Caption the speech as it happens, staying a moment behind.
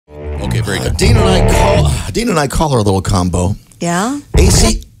Okay, very good. Dean and I call our little combo. Yeah?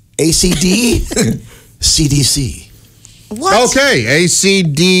 ACD, CDC. What? Okay,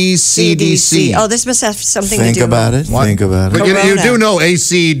 ACDCDC. Oh, this must have something Think to do about it. What? Think about it. But you do know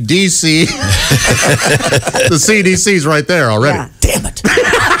ACDC. The CDC's right there already. Yeah. Damn it.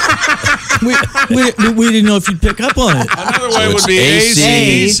 We didn't know if you'd pick up on it. So Another way would it's be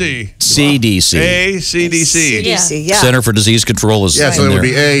AC. ACDC. CDC. ACDC. CDC, yeah. Center for Disease Control is Yeah, so in it would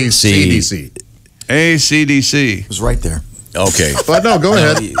there. be ACDC. ACDC. It was right there. Okay. But no, go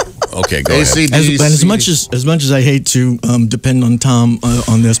ahead. Okay, go ahead. ACDC. As much as I hate to depend on Tom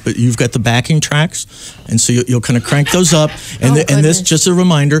on this, but you've got the backing tracks, and so you'll kind of crank those up. And and this, just a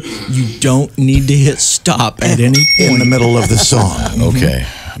reminder, you don't need to hit stop at any point In the middle of the song. Okay.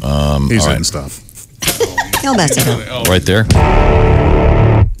 He's all right. in stuff. He'll mess it up. Right there.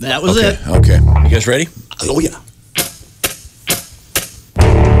 That was it. Okay. You guys ready? Oh, yeah.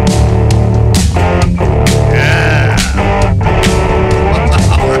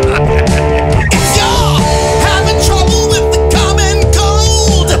 If you're having trouble with the common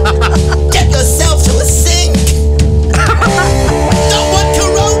cold, get yourself to a sink. Don't want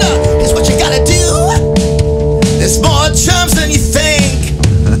corona, here's what you gotta do. There's more germs than you think.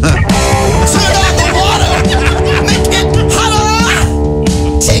 Turn on the water, make it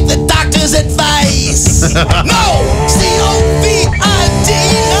hotter. Take the doctor's advice. No, COVID-19.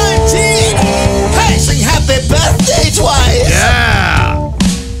 Hey, sing happy birthday twice. Yeah.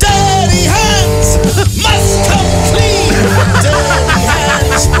 Dirty hands must come clean. Dirty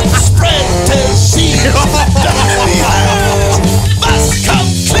hands spread disease. Dirty hands must come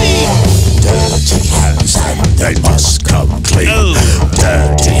clean. Dirty hands and they must come clean.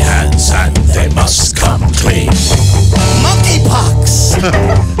 Dirty hands and they must come clean. Monkeypox,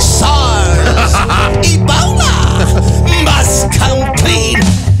 SARS, Ebola must come clean.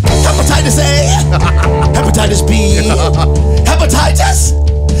 Hepatitis A, hepatitis B, hepatitis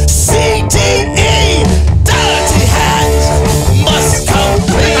C, D, E. Dirty hands must come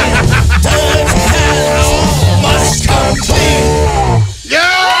clean. Dirty hands must come clean.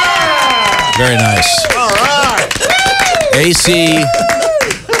 Very nice. All right.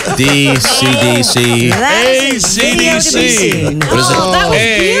 ACDCDC. ACDC. What is it? Oh, that was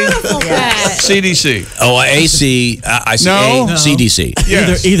A- beautiful, Pat. CDC. Oh, AC. I see No. A, CDC.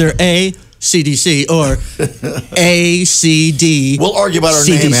 Yes. Either A, CDC, or ACD. We'll argue about our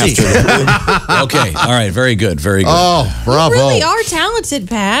name CDC. after that. Okay. All right. Very good. Very good. Oh, bravo. You really are talented,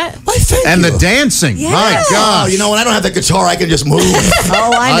 Pat. Why, thank And you. the dancing. My Oh, God. you know, when I don't have the guitar, I can just move.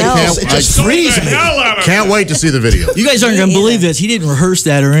 Oh, I know. can't- It just I- frees me. Can't wait to see the video. You guys aren't going to believe this. He didn't rehearse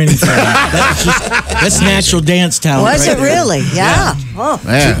that or anything. That's natural dance talent. Was right it there. really? Yeah. Oh.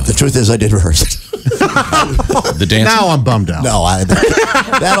 Man. The truth is, I did rehearse it. The dance. Now I'm bummed out. No,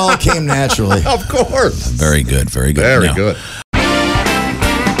 that all came naturally. Of course. Very good. Very good. Very Now, good.